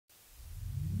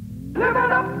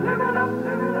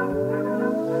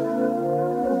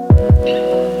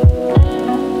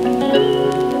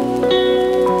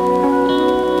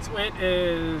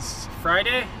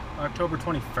Friday, October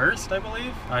 21st, I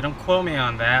believe. Don't quote me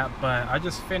on that, but I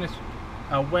just finished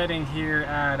a wedding here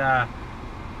at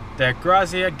the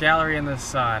Grazia Gallery in the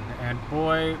Sun, and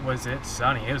boy was it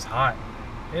sunny. It was hot.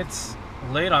 It's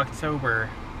late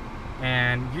October,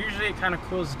 and usually it kind of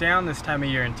cools down this time of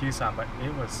year in Tucson, but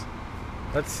it was...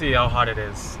 Let's see how hot it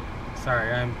is.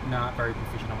 Sorry, I'm not very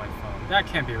proficient on my phone. That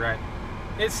can't be right.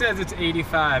 It says it's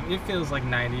 85. It feels like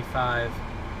 95.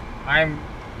 I'm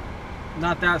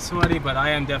not that sweaty, but I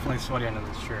am definitely sweaty under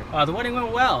this shirt. The wedding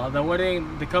went well.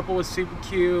 The couple was super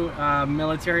cute,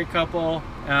 military couple,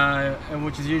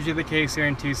 which is usually the case here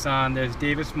in Tucson. There's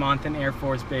Davis-Monthan Air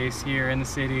Force Base here in the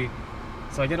city,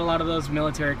 so I get a lot of those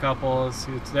military couples.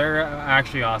 They're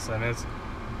actually awesome.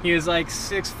 He was like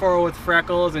 6'4" with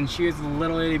freckles, and she was a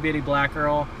little itty bitty black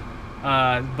girl.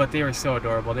 But they were so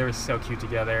adorable. They were so cute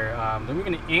together. They're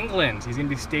moving to England. He's gonna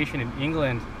be stationed in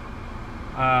England,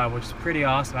 which is pretty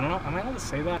awesome. I don't know, am I able to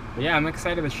say that? But yeah, I'm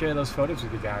excited to share those photos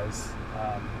with you guys.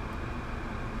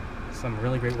 Some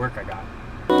really great work I got.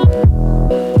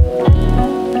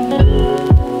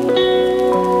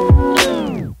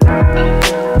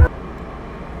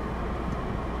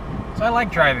 So I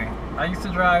like driving. I used to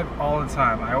drive all the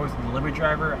time. I was a delivery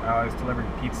driver. I always delivered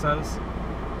pizzas.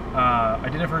 I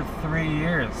did it for 3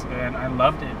 years, and I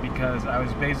loved it because I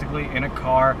was basically in a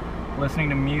car listening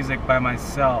to music by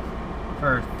myself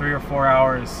for 3 or 4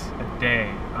 hours a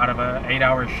day. Out of an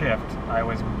 8-hour shift, I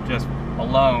was just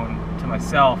alone to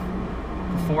myself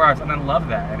for 4 hours, and I loved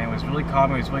that. And it was really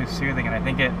calming, it was really soothing, and I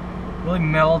think it really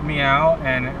mellowed me out,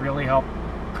 and it really helped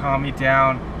calm me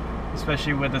down,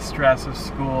 especially with the stress of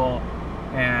school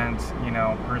and, you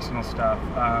know, personal stuff.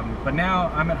 But now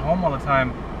I'm at home all the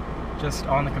time, just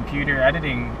on the computer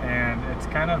editing, and it's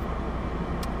kind of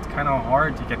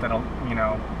hard to get that, you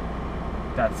know,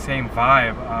 that same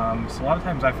vibe. So a lot of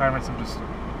times I find myself just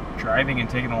driving and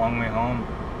taking the long way home,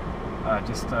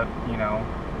 just to, you know,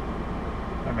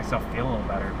 make myself feel a little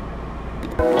better.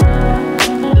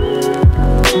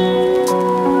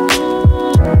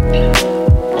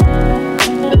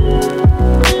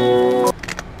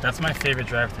 That's my favorite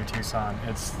drive through Tucson.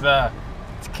 It's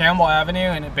Campbell Avenue,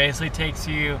 and it basically takes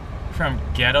you from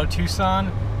ghetto Tucson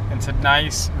into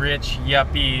nice, rich,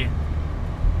 yuppie,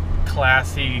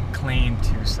 classy, clean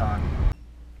Tucson.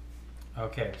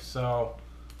 Okay, so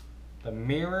the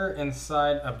mirror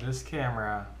inside of this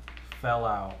camera fell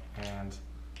out, and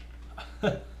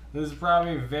this is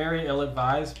probably very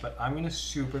ill-advised, but I'm gonna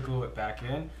super glue it back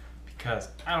in because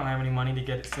I don't have any money to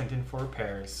get it sent in for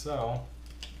repairs. So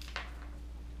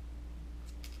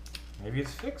maybe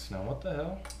it's fixed now. What the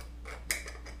hell?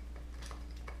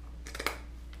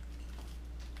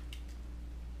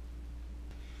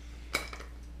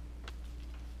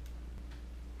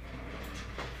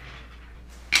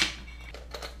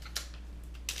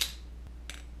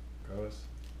 Goes.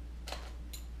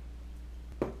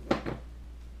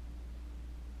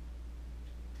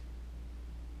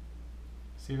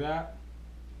 See that?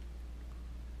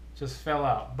 Just fell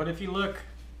out. But if you look,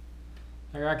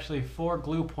 there are actually 4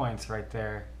 glue points right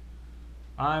there.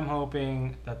 I'm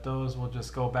hoping that those will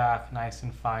just go back nice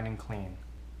and fine and clean.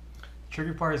 The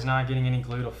tricky part is not getting any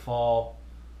glue to fall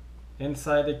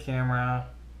inside the camera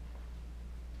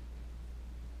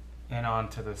and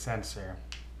onto the sensor.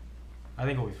 I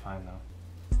think we'll be fine though.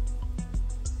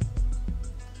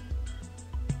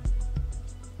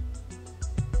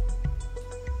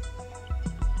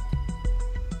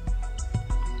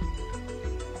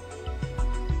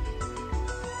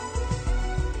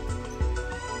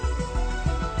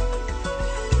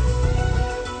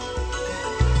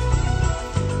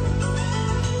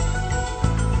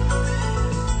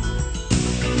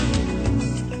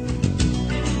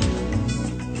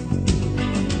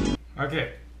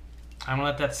 Okay, I'm gonna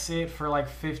let that sit for like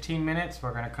 15 minutes.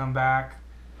 We're gonna come back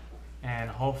and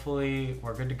hopefully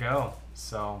we're good to go.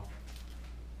 So.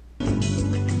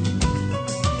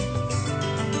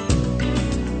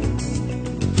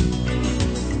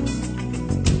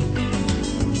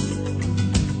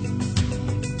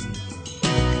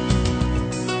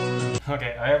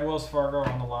 Okay, I have Wells Fargo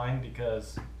on the line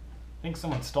because I think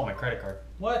someone stole my credit card.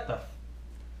 What the?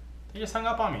 They just hung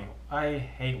up on me. I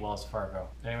hate Wells Fargo.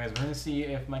 Anyways, we're gonna see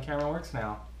if my camera works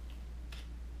now.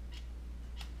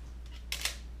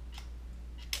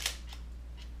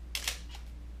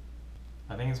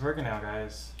 I think it's working now,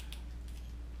 guys.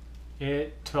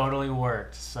 It totally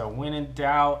worked. So when in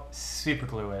doubt, super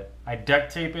glue it. I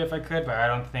duct tape it if I could, but I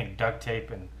don't think duct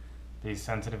tape and these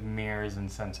sensitive mirrors and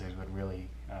sensors would really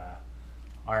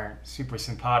aren't super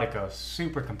simpatico,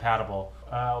 super compatible.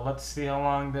 Let's see how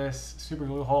long this super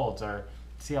glue holds, or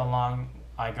see how long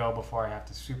I go before I have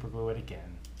to super glue it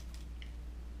again.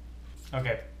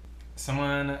 Okay,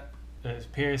 it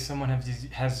appears someone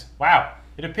wow,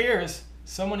 it appears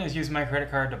someone has used my credit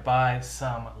card to buy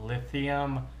some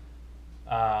lithium,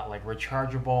 like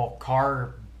rechargeable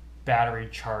car battery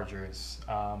chargers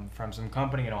from some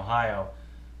company in Ohio.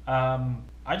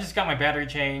 I just got my battery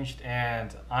changed,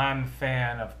 and I'm a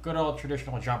fan of good old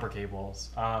traditional jumper cables.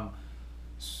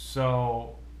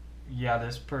 So, yeah,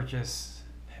 this purchase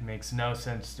makes no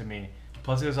sense to me.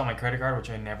 Plus, it was on my credit card,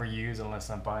 which I never use unless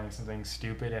I'm buying something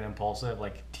stupid and impulsive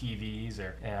like TVs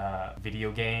or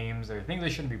video games or things I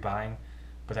shouldn't be buying,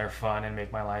 but they're fun and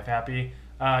make my life happy.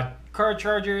 Car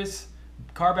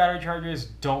battery chargers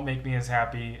don't make me as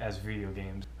happy as video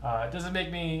games. It doesn't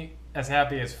make me as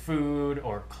happy as food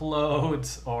or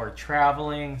clothes or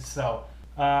traveling. So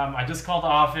I just called the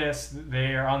office.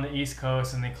 They are on the East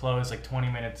Coast and they closed like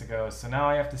 20 minutes ago. So now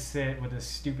I have to sit with this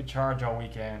stupid charge all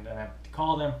weekend, and I have to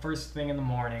call them first thing in the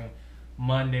morning,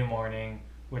 Monday morning,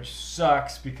 which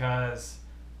sucks because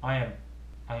I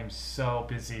am so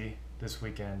busy this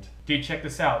weekend. Dude, check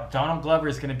this out. Donald Glover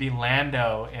is going to be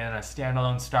Lando in a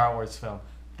standalone Star Wars film.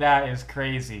 That is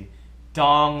crazy.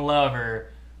 Dong Lover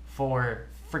for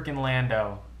freaking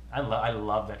Lando. I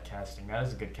love that casting. That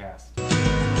is a good cast.